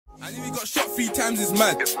I knew he got shot 3 times, it's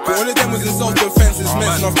mad. But all of them was in self-defense, it's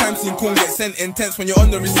meant. Enough time seen Kung get sent intense when you're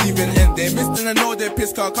on the receiving end. They missed and I know their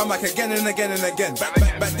piss car come back again and again and again.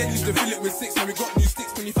 Back then used to fill it with 6 and we got new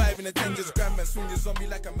sticks, 25 in a 10, just grab man, swing your zombie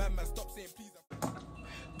like a madman. Stop saying please.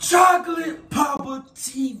 Chocolate Papa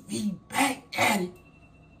TV back at it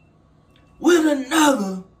with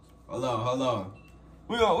another. Hold on.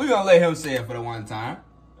 We gonna let him say it for the one time.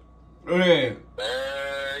 Go ahead.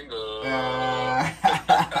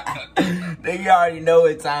 Nigga, you already know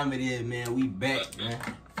what time it is, man. We back,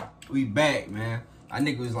 man. Our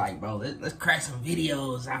nigga was like, bro, let's crack some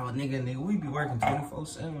videos out, nigga. We be working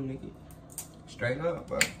 24/7, nigga. Straight up,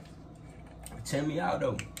 bro. Tell me out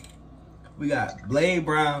though. We got Blade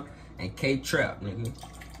Brown and K Trap, nigga.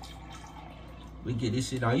 We get this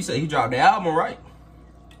shit on. You said he dropped the album, right?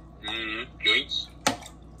 Joints.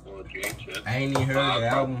 Or joints, yeah. I ain't even heard the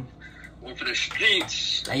album. One for the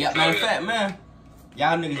streets. Hey, matter of fact, man,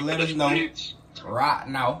 y'all niggas let us know right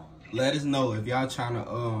now. Let us know if y'all trying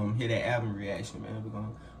to hear that album reaction, man.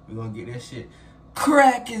 We're gonna get that shit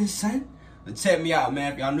cracking, son. But check me out,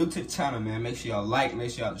 man. If y'all new to the channel, man, make sure y'all like,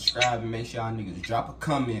 make sure y'all subscribe, and make sure y'all niggas drop a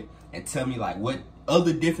comment and tell me like what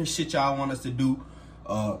other different shit y'all want us to do.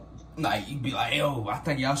 Like you be like, yo, I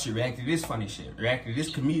think y'all should react to this funny shit, react to this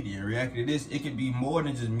comedian, react to this. It could be more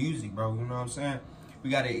than just music, bro. You know what I'm saying? We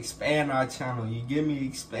gotta expand our channel. You get me?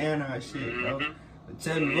 Expand our shit, bro. But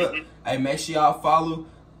tell me what. Hey, make sure y'all follow.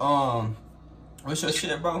 What's your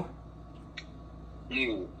shit, bro?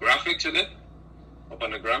 Graphics in it. Up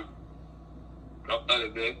on the gram. Drop that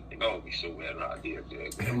in there. You know, we so weird right here.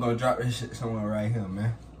 I'm gonna drop this shit somewhere right here,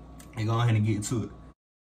 man. And go ahead and get to it.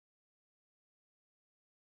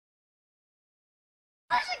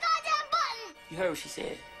 Push the goddamn button! You heard what she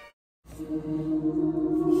said.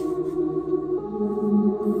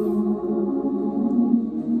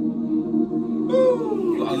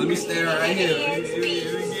 Oh, let me stay right here. Let me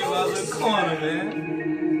get my little corner,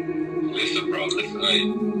 man. Listen, bro. Listen, like,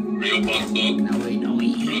 real boss dog. No way.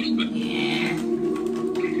 Yeah.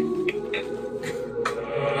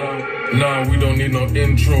 Nah, we don't need no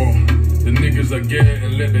intro. The niggas are gay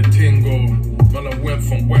and let the ting go. Man, I went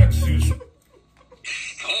from white suits. Oh,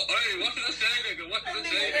 hey, what did I say, nigga? What did I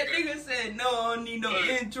say, That nigga? nigga said, no, I don't need no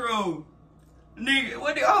intro. Nigga,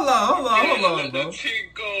 what the, hold on, bro. Let the ting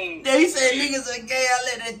go. Yeah, he said niggas are gay, I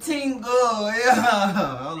let that ting go. Yeah,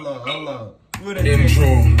 hold on. What a Intro.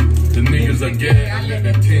 The niggas are gay and let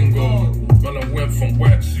the ting go. Man, I went from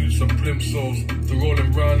white suits and plimsolls to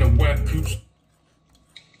rolling round in white coupes.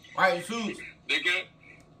 White suits. Nigga.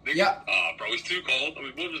 Yeah. Bro, it's too cold. I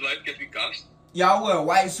mean, what was life getting gassed? Y'all wear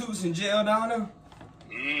white suits in jail down there?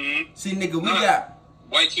 See, nigga, we got...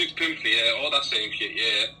 White suits, pimply, yeah, all that same shit,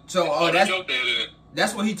 yeah. So,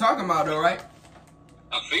 that's what he talking about, though, right?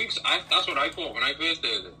 I think so. That's what I thought when I first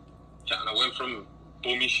did it. And I went from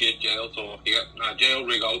bummy shit jail to jail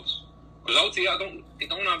rig outs. Because out here, they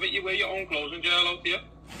don't have it. You wear your own clothes in jail out here.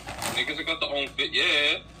 Niggas have got their own fit,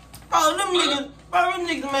 yeah. Bro, them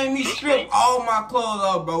niggas made me strip all my clothes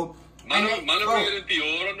off, bro. Man, I'm wearing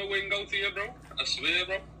Dior on the wing out here, bro. I swear,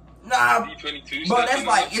 bro. Nah, B22 but that's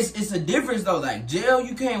like, it's a difference, though. Like, jail,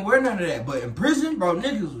 you can't wear none of that. But in prison, bro,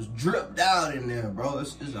 niggas was dripped out in there, bro.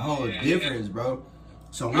 It's a whole difference, bro.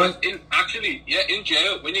 So in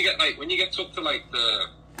jail, when you get took to like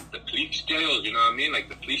the police jails, you know what I mean, like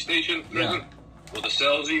the police station prison, or the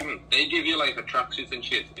cells even, they give you like a tracksuit and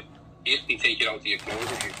shit if they take it out of your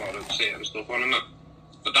clothes if you've got certain stuff on and that.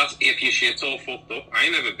 But that's if your shit's all fucked up. I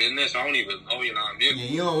ain't never been there, so I don't even know, you know what I mean? Yeah,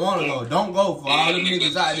 you don't want to go. Don't go for all them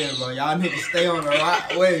niggas out there, bro. Y'all niggas stay on the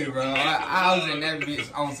right way, bro. I was in that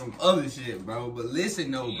bitch on some other shit, bro. But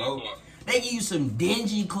listen, though, bro. They give you some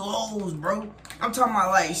dingy clothes, bro. I'm talking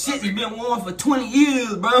about like shit that's been worn for 20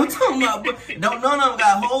 years, bro. I'm talking about, bro. None of them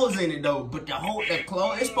got holes in it though. But the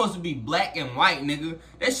clothes, it's supposed to be black and white, nigga.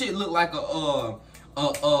 That shit look like one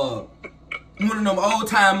of them old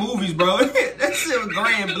time movies, bro. That shit was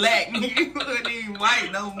gray and black, nigga. It wasn't even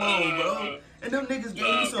white no more, bro. And them niggas gave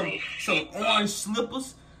me some orange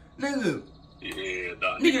slippers, nigga. Yeah,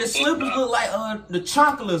 nigga, the slippers look like the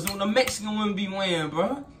chocolates when the Mexican women be wearing,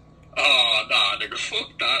 bro. Oh, nah, nigga,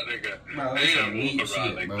 fuck that, nigga. Bro, that's some weak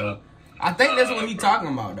shit, like bro. That. I think that's what he talking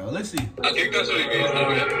about, though. Let's see. I think that's what he means.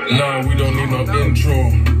 Nah, we don't need no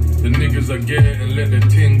intro. The niggas are gay and let the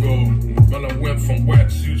ting go. Man, I went from white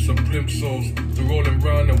suits and plimsolls to rolling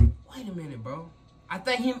round and... Wait a minute, bro. I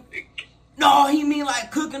think he... No, he mean like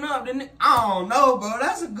cooking up, didn't it? I don't know, bro.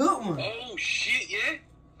 That's a good one. Oh, shit, yeah.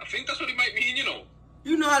 I think that's what he might mean, you know.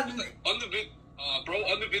 You know how to... Like, on the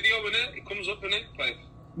video, innit? It comes up, innit? Like...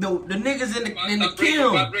 The niggas in the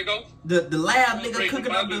kiln. The lab nigga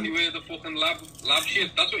cooking up the... When you wear the fucking lab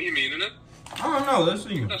shit. That's what you mean, innit? I don't know, let's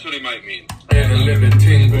see. That's what he might mean. And let it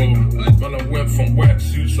tingle. Man, I went from whack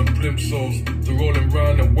suits and plimsolls to rolling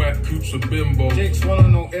round in whack coops with bimbo. Jake's wanna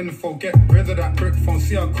know info, get rid of that brick phone.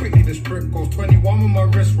 See how quickly this brick goes. 21 with my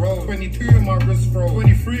wrist rolls, 22 in my wrist froze,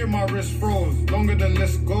 23 in my wrist froze. Longer the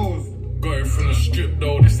list goes. Got it from the strip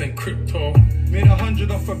though, this ain't crypto. Made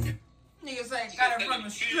 100 off a... Niggas ain't got it from the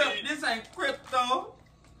strip, this ain't crypto.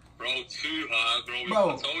 Bro, too hard, bro. Bro.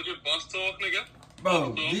 I told you, boss talk, nigga.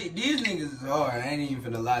 Bro, these niggas is hard. I ain't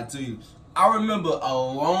even finna lie to you. I remember a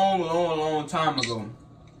long time ago,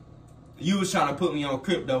 you was trying to put me on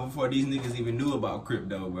crypto before these niggas even knew about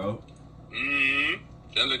crypto, bro.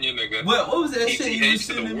 Telling you, nigga. What was that shit you was ETH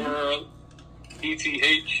to sending the me? world. ETH,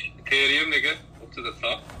 Ethereum, nigga. Up to the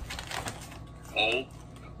top. Oh.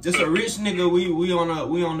 Just a rich nigga, we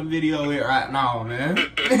on the video here right now, man.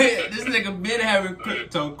 This nigga been having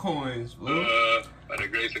crypto coins, bro. By the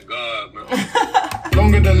grace of God, man.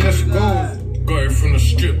 Longer the list goes. Got it from the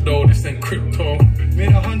strip though, this ain't crypto.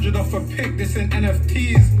 Made 100 off a pick, this ain't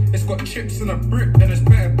NFTs. It's got chips and a brick, then it's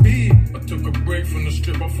better be. I took a break from the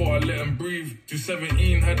strip, I thought I'd let him breathe.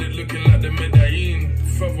 217 had it looking like the Medellin.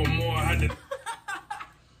 Furthermore, I had it.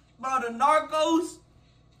 Bro, the narcos.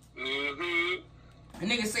 A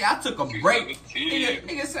nigga say I took a break.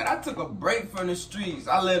 Nigga said I took a break from the streets.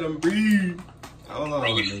 I let him breathe. Hold on,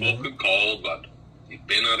 Bro, he's nigga. fucking cold, but he's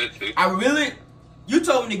been at it too. I really, you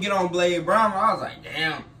told me to get on Blade Brown. I was like,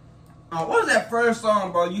 damn. What was that first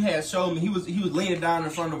song, bro? You had showed me. He was leaning down in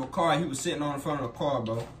front of a car. He was sitting on in front of a car,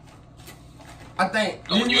 bro. I think.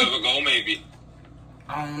 Don't you ever go, maybe?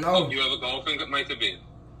 I don't know. Don't you ever go? I think it might have been.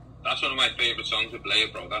 That's one of my favorite songs with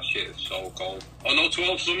Blade, bro. That shit is so cold. Oh no,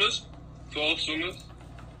 12 Summers. 12 Summers.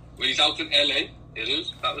 When he's out in LA, it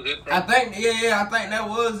is. That was it, bro. I think, yeah, I think that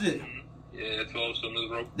was it. Yeah, 12 Summers,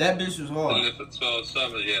 bro. That bitch was hard. Live for 12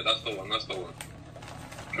 Summers, yeah, that's the one, Trust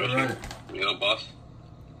Right. me, real boss.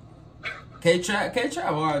 K-Trap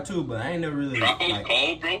hard too, but I ain't never really. Trap was like,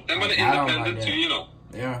 cold, bro. Them man I don't independent like too, you know.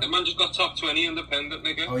 Yeah. Them man just got top 20 independent,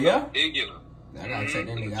 nigga. Oh, yeah? Big, you know. I gotta check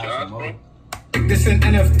that nigga out Charts, some more. This ain't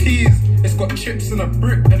NFTs. It's got chips and a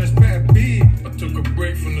brick, then it's better be. I took a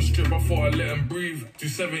break from the strip, I thought I'd let him breathe.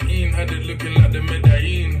 217 had it looking like the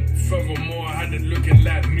Medellin. Furthermore, I had it looking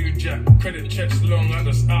like New Jack. Credit checks long, I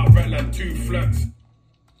just outright like 2 flats.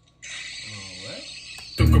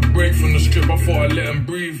 Took a break from the strip, I thought I'd let him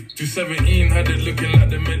breathe. 217 had it looking like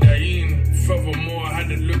the Medellin. Furthermore, I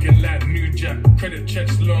had it looking like New Jack. Credit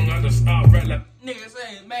checks long, I just outright like... Nigga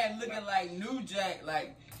saying, man, looking like New Jack,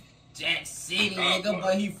 like Jack City, nigga,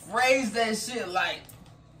 but he phrased that shit like...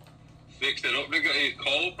 Fixed it up, nigga. He's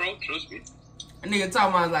cold, bro. Trust me. A nigga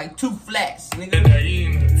talking about like 2 flats, nigga.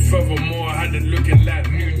 Medellin. Furthermore, I had it looking like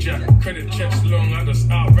New Jack. Credit checks long, I just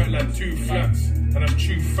outright like 2 flats. And that's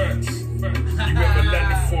true facts. You ever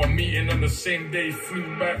landed for a meeting on the same day,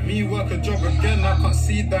 flew back? Me work a job again, I can't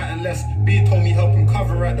see that unless B told me help him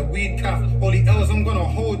cover at the weed calf. All the L's I'm gonna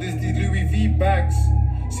hold is these Louis V bags.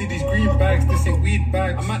 See these green bags, this ain't weed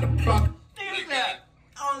bags. I'm at the plug. Nigga said,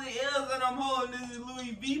 all the L's that I'm holding is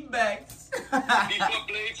Louis V bags. Before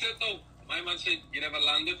Blade said though, my man said you never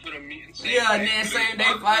landed for a meeting. Yeah, and then same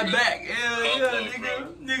day fly back. Yeah,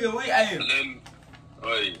 nigga, we And then,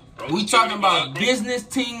 bro, we talking about business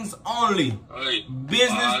things only.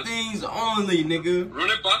 Business things only, nigga. Run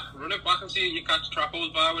it back and see if you catch Trappo's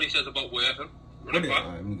bar when he says about working. Run it back.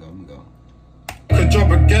 Alright, let me go. Work a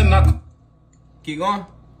job again, I Keep going.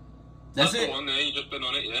 That's the it. one there, you just been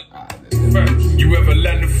on it, yeah. Facts. You ever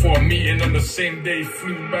landed for a meeting on the same day,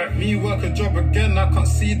 flew back? Me work a job again, I can't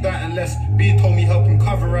see that unless B told me help him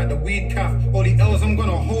cover at the weed calf. All the L's I'm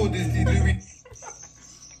gonna hold is the Louis.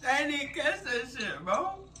 I didn't catch that shit,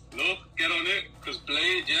 bro. Look, get on it, cause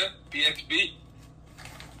Blade, yeah, BXB.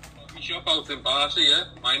 We shop out in Barca, yeah.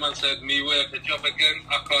 My man said me work a job again,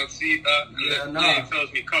 I can't see that unless Blade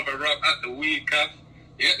tells me cover up at the weed calf.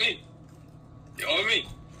 You get me? You know what I mean?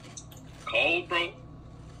 Cold, bro.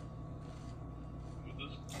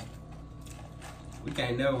 We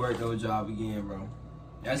can't never work no job again, bro.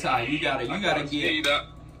 That's how you gotta get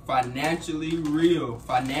financially real,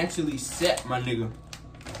 financially set, my nigga.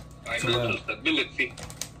 Financial stability.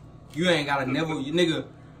 You ain't gotta never, you nigga.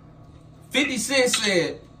 50 Cent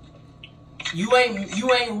said, you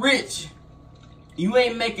ain't rich. You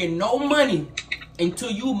ain't making no money until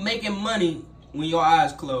you making money when your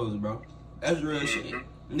eyes closed, bro. That's real shit.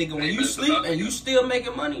 Nigga, when you sleep and you still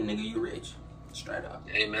making money, nigga, you rich. Straight up.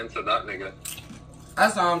 Amen to that, nigga.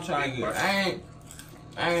 That's all I'm trying to get.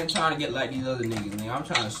 I ain't trying to get like these other niggas, nigga. I'm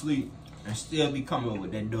trying to sleep and still be coming up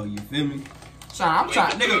with that dough, you feel me? I'm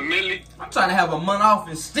trying to have a month off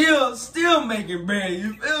and still making bread.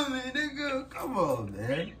 You feel me, nigga? Come on,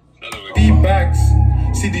 man. Weed bags.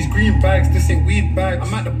 See these green bags, this ain't weed bags.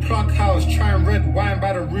 I'm at the plug house, trying red wine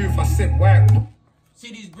by the roof. I sip whack.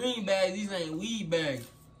 See these green bags, these ain't weed bags.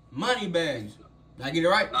 Money bags. Did I get it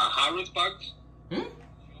right? Nah, Harrods bags.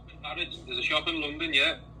 Harrods. There's a shop in London,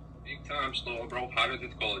 yeah. Big time store, bro. Harrods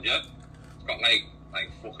it's called, yeah. It's got like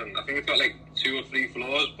fucking, I think it's got like 2 or 3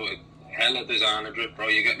 floors, but hella designer drip, bro.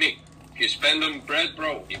 You get me? If you're spending bread,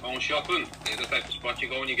 bro, you're going shopping. They're the type of spot you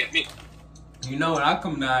go and you get me. You know when I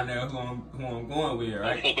come down there, who I'm going with,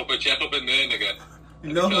 right? I'll fuck up a check up in there, nigga.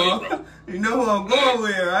 You know who I'm going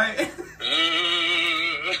with, right?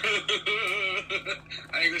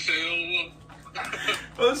 I ain't gonna say no more.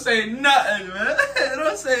 Don't say nothing, man.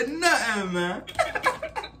 Don't say nothing, man.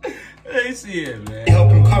 They see it, man.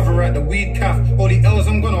 Help him cover at the weed calf. All the L's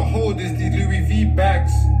I'm gonna hold is these Louis V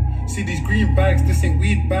bags. See these green bags, this ain't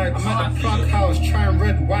weed bags. I'm at the plug house, trying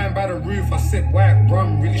red wine by the roof. I sip whack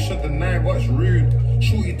rum, really should deny what's rude.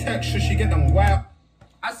 Shorty text, should she get them white?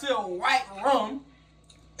 I said white rum.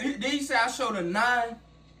 Did he say I showed a 9?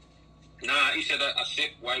 Nah, he said I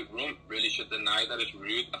sip white rum. Really should deny that it's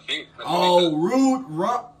rude, I think. Oh, rude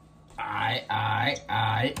rum.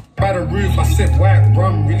 Aight. By the roof, I sip white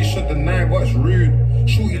rum, really should deny what's rude.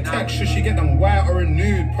 Shorty text, should she get them white or a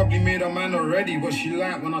nude? Probably made a man already, what she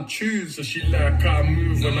like when I choose. So she like how I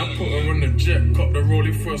move when I put her on the jet. Cop the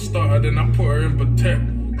rollie first started, then I put her in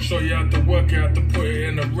protect. Show you how to work, you have to put it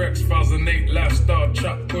in a Rex 2008 lifestyle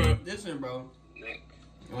chop put. Listen, bro.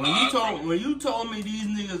 When you told me these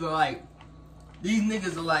niggas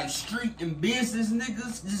are like street and business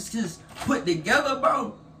niggas just put together,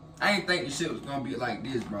 bro. I ain't think the shit was gonna be like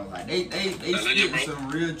this, bro. Like they spit some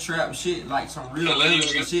real trap shit, like some real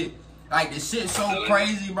shit. Like the shit so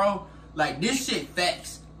crazy, bro. Like this shit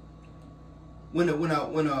facts. When a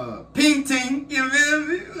ping ting, you feel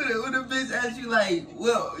me? When a bitch asks you like,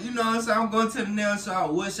 well, you know what I'm saying? I'm going to the nail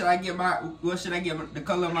shop. What should I get the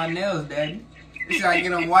color of my nails, daddy? Should I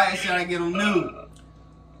get them white? Should I get them nude?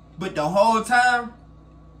 But the whole time,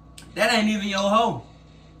 that ain't even your hoe.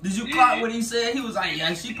 Did you clock what he said? He was like,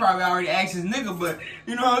 yeah, she probably already asked his nigga, but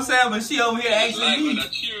you know what I'm saying? But she over here asking like me. When I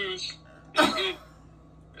choose. You know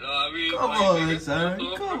what I mean? Come on, son.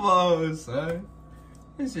 Come on, son.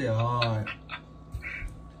 This shit hard.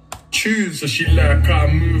 Choose. So she like how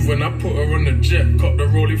I move when I put her on the jet. Cop the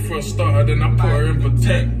rollie first started, then I put her in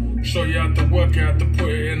protect. Show you how to work, you have to put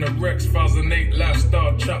it in a Rex 2008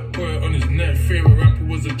 lifestyle chop, put it on his neck. Favorite rapper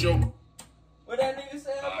was a joke. What that nigga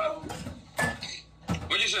said, bro?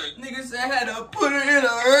 What'd you say? Nigga said I had to put her in a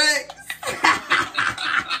Rex.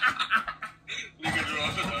 Nigga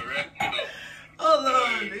dropping a Rex, you know. Hold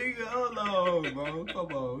on, nigga. Hold on, bro.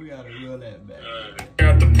 Come on, we gotta reel that back. You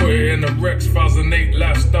have to put it in a Rex 2008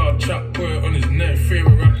 lifestyle chop, put it on his neck.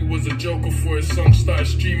 Favorite rapper was a joker for his song started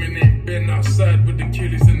streaming. Ain't been outside with the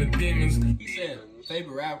kiddies and the demons. He said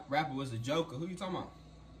favorite rapper was a joker. Who you talking about?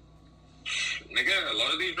 Nigga, a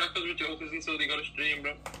lot of these rappers were jokers until they got a stream,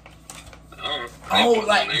 bro.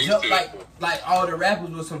 Like all the rappers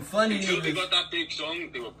with some funny until niggas. they got that big song,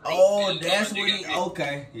 they were broke. Oh, that's what he.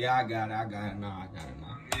 Okay, yeah, I got it. No, I got it now.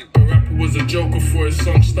 The rapper was a joker for his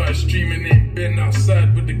song started streaming. Ain't been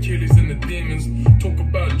outside with the kiddies and the demons. Talk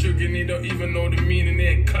about jugging, he don't even know the meaning. He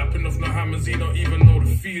ain't clapping off no hammers, he don't even know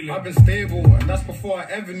the feeling. I've been stable, and that's before I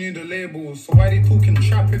ever knew the labels. So why they talking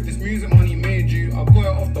trap if this music money made you? I got it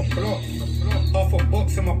off the block. Half a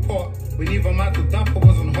box in my pot. When even Michael Duppy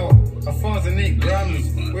wasn't hot. 1,008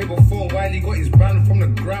 grams. Way before Wiley got his brand from the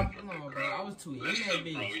gram. I was too in that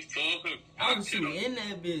bitch. Bro, he's talking. I was too in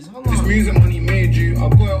that bitch. Hold on. This music money made you. I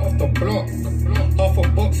got it off the block. Half a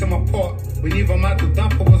box in my pot. When even Michael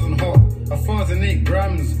Duppy wasn't hot. 1,008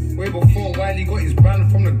 grams. Way before Wiley got his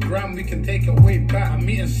brand from the gram. We can take it way back. I'm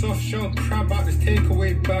eating soft shell crab out this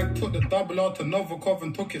takeaway bag. Took the double out to Novikov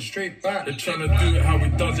and took it straight back. They're trying to do it how he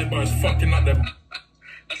does it, but it's fucking like that.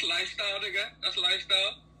 That's lifestyle, nigga. That's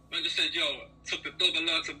lifestyle. Man just said, yo, took the double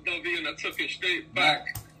out to W and I took it straight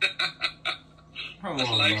back. That's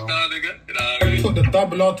lifestyle, nigga. You know what I mean? Took the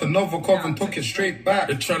double out to Novikov and took it straight back.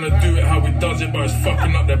 They're trying to do it how he does it, but it's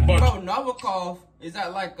fucking up their budget. Bro, Novikov, is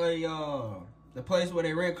that like the place where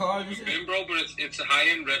they rent cars and shit? Bro, but it's a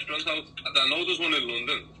high-end restaurant house. I know there's one in London.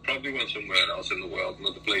 There's probably one somewhere else in the world, in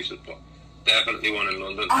other places, but definitely one in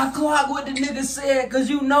London. I clock what the nigga said, cause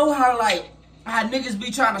you know how niggas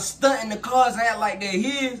be trying to stunt in the cars and act like they're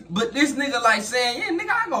his, but this nigga like saying, yeah,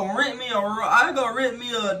 nigga, I gonna rent me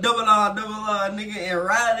a double R nigga and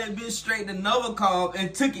ride that bitch straight to Novikov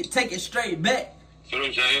and take it straight back. That's what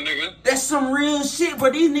I'm saying, nigga. That's some real shit,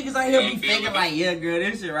 but these niggas out here be thinking like, yeah, girl,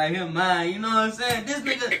 this shit right here mine. You know what I'm saying? This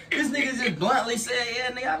nigga just bluntly said,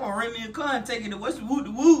 yeah, nigga, I gonna rent me a car and take it to what's woo to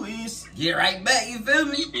woo and get right back. You feel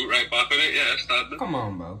me? Scoot right back with it, yeah, standard. Come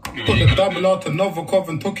on, bro. Come on. Put the double out to Novikov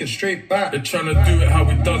and took it straight back. They're trying to do it how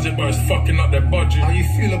we does it, but it's fucking up their budget. How you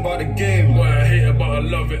feel about the game? What I hate it, but I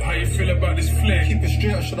love it. How you feel about this flick? Keep it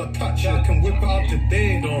straight, I should have touched it. I can whip it out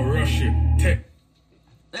today. Don't rush it.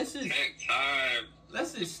 Let's just Take time.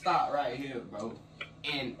 let's just stop right here, bro.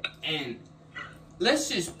 And let's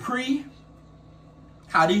just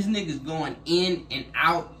how these niggas going in and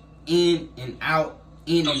out, in and out,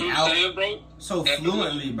 in That's and what I'm out saying, bro. so Definitely.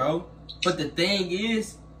 fluently, bro. But the thing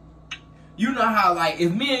is, you know how like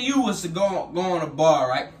if me and you was to go on a bar,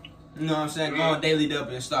 right? You know what I'm saying? Go on Daily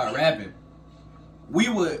Duppy and start rapping. We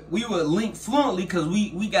would link fluently because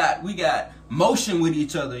we got motion with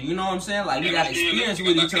each other. You know what I'm saying? Like we got experience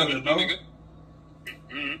with each other, bro.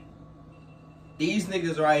 These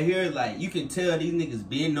niggas right here, like you can tell these niggas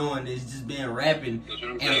been knowing this, just been rapping,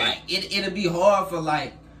 and like it'll be hard for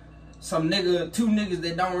like some two niggas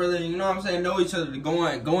that don't really, you know what I'm saying, know each other to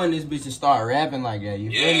go in this bitch and start rapping like that. You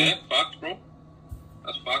feel me? Yeah, facts, bro.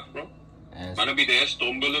 That's facts, bro. Man, be there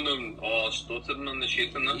stumbling and or stuttering on the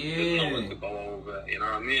shit and that. Yeah. There's nowhere to go over. You know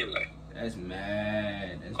what I mean? Like. That's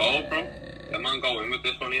mad. That's Cold, mad. bro. That man go in with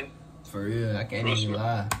this one here. For real, I can't even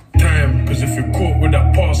lie. Time, cause if you're caught with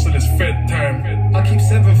that parcel, it's fed time. I keep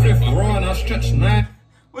 7/5 raw and I stretch 9.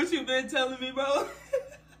 What you been telling me, bro?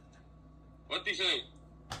 What he say?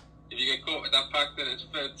 If you get caught with that pack, then it's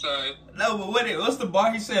fed time. No, but what's the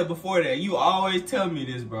bar he said before that? You always tell me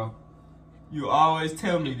this, bro. You always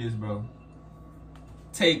tell me this, bro.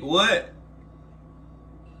 Take what?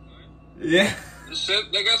 Yeah. Just said,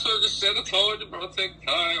 like that's what I just said. I told you, bro. Take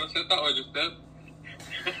time. I said that I just did.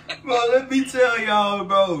 Bro, let me tell y'all,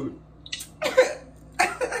 bro.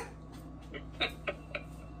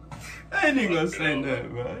 I ain't even gonna say that,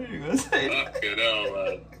 bro. I ain't even gonna say that. Fuck it up,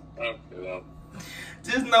 man. Fuck it up.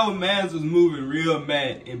 Just know mans was moving real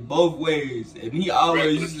mad in both ways. And he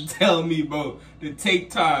always used to tell me, bro, to take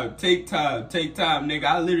time, nigga.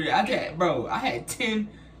 I had 10.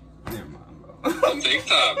 Never mind, bro. Take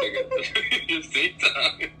time, nigga. Just take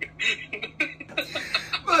time.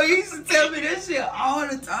 Bro, he used to tell me that shit all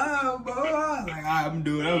the time, bro. I was like, I'm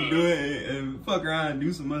doing it, and fuck around and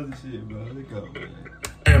do some other shit, bro. Let go,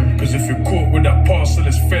 man. Cause if you're caught with that parcel,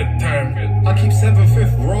 it's fed time. I keep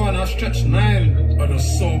 7/5 raw and I stretch 9. I done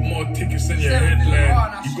sold more tickets than your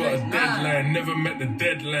headline. You got a deadline, never met the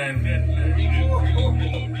deadline.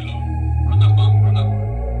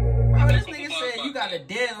 Bro, this nigga said you got a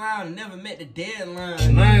deadline and never met the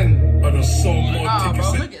deadline. 9. I done sold more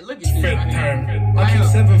tickets than look at this fed right time. I keep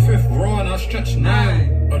 7/5 raw and I stretch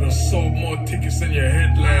 9. I done sold more tickets than your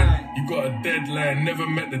headline. You got a deadline, never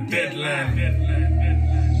met the deadline.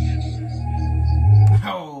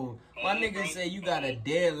 Oh, my nigga said you got a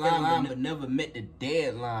deadline but never met the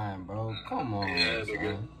deadline, bro. Come on, Yeah, son.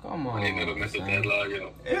 nigga. Come on, I ain't never met the son. deadline, you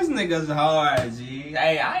know. This nigga's hard, G.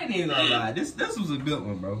 Hey, I ain't even gonna lie. This was a good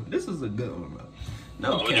one, bro. This was a good one, bro.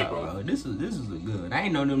 No cap, bro. This was a good one. I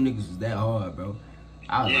ain't know them niggas was that hard, bro.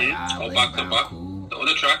 I was like, back to back. cool. The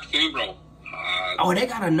other tracks too, bro. Oh, they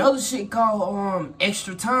got another shit called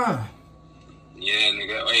Extra Time. Yeah,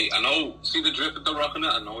 nigga. Hey, I know. See the drip that they're rocking it?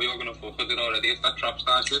 I know you're gonna fuck with it already. It's that trap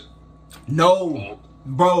star shit. No,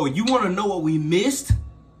 bro. You wanna know what we missed?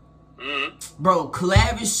 Bro,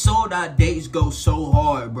 Clavish sold out dates go so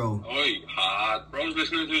hard, bro. Oi, hard. Bro, I was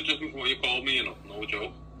listening to it just before you called me, you know. No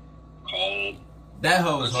joke. Cold. That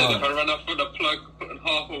hoe's I said if I hard. run up for the plug, putting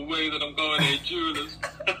half away that I'm going to jewelers.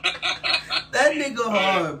 That nigga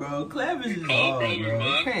hard, bro. Clavish is hard, bro, bro.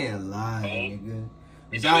 man. Can't lie, nigga.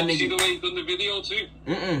 Did Y'all you see nigga. the way he done the video too?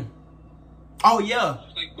 Oh yeah.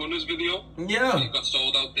 It's like Gunner's video. Yeah. He got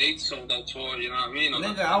sold out dates, sold out tour, you know what I mean?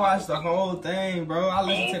 Nigga, I watched the whole thing, bro. I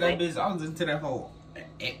listened to that bitch. I was listening to that whole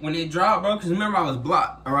when it dropped, bro. Cause remember I was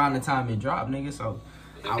blocked around the time it dropped, nigga. So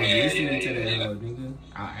I was listening to that, whole, nigga.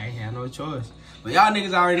 I ain't had no choice. But y'all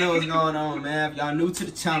niggas already know what's going on, man. If y'all new to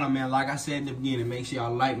the channel, man, like I said in the beginning, make sure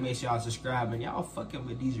y'all like, make sure y'all subscribe, and y'all fucking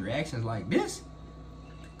with these reactions like this.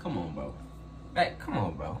 Come on, bro. Hey, come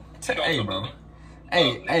on, bro. Hey, bro.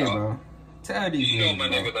 Hey, bro. Tell these Show niggas, my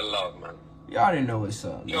bro. nigga the love, man. Y'all already know what's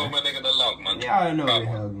up, Show man. my nigga the love, man. Y'all already know what the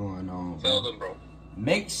hell's going on, bro. Tell them, bro.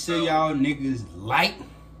 Make sure y'all niggas like.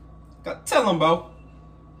 Tell them, bro.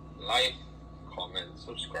 Like, comment,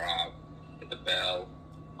 subscribe, hit the bell,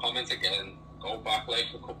 comment again, go back, like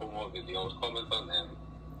a couple more videos, comment on them.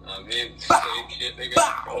 I mean, same shit, nigga.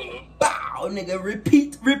 Bow, bow, nigga.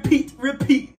 Repeat.